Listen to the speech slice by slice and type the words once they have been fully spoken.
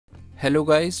Hello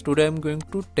guys, today I'm going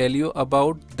to tell you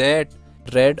about that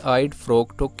red-eyed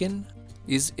frog token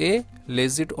is a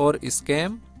legit or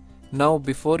scam. Now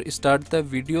before start the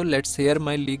video, let's hear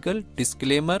my legal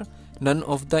disclaimer. None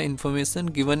of the information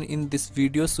given in this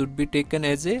video should be taken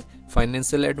as a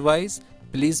financial advice.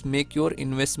 Please make your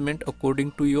investment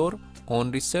according to your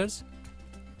own research.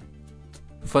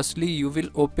 Firstly, you will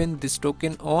open this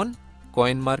token on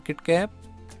CoinMarketCap.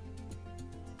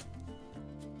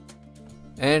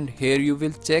 And here you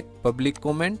will check public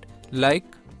comment like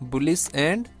bullish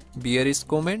and bearish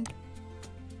comment.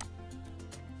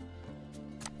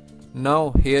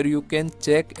 Now here you can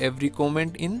check every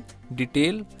comment in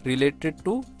detail related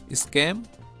to scam.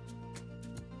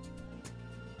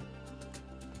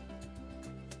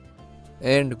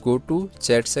 And go to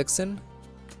chat section,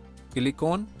 click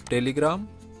on Telegram.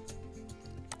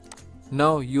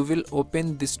 Now you will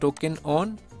open this token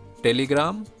on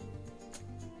Telegram.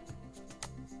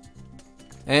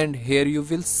 And here you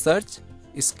will search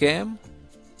scam.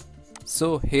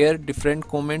 So here different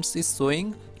comments is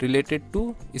showing related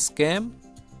to scam.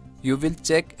 You will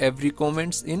check every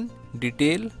comments in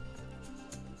detail.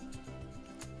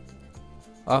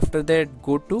 After that,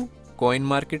 go to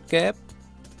CoinMarketCap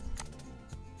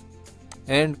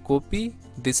and copy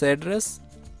this address.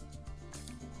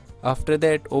 After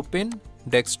that, open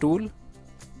DEX tool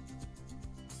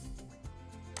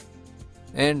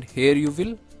and here you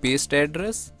will paste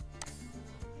address.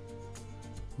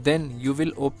 Then you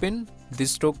will open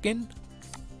this token.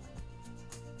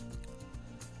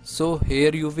 So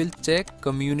here you will check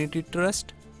community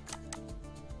trust.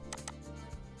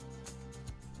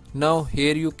 Now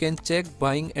here you can check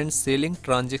buying and selling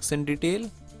transaction detail.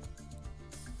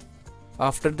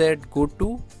 After that, go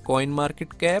to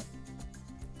CoinMarketCap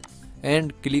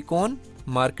and click on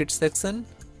market section.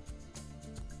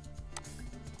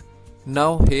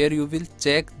 Now here you will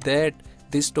check that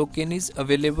this token is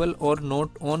available or not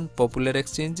on popular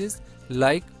exchanges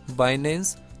like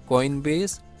Binance,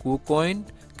 Coinbase, KuCoin,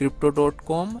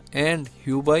 Crypto.com and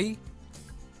Huobi.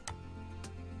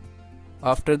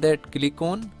 After that, click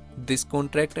on this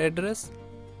contract address.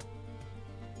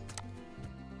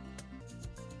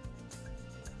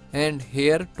 And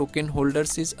here token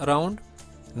holders is around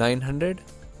 900.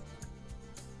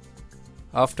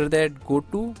 After that, go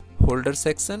to holder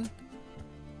section.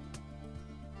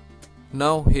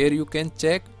 Now here you can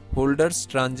check holders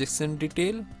transaction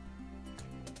detail.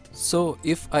 So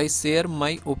if I share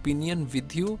my opinion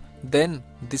with you, then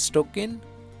this token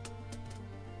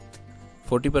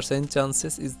 40%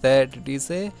 chances is that it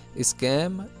is a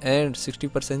scam and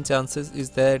 60% chances is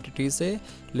that it is a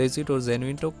legit or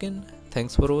genuine token.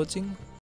 Thanks for watching.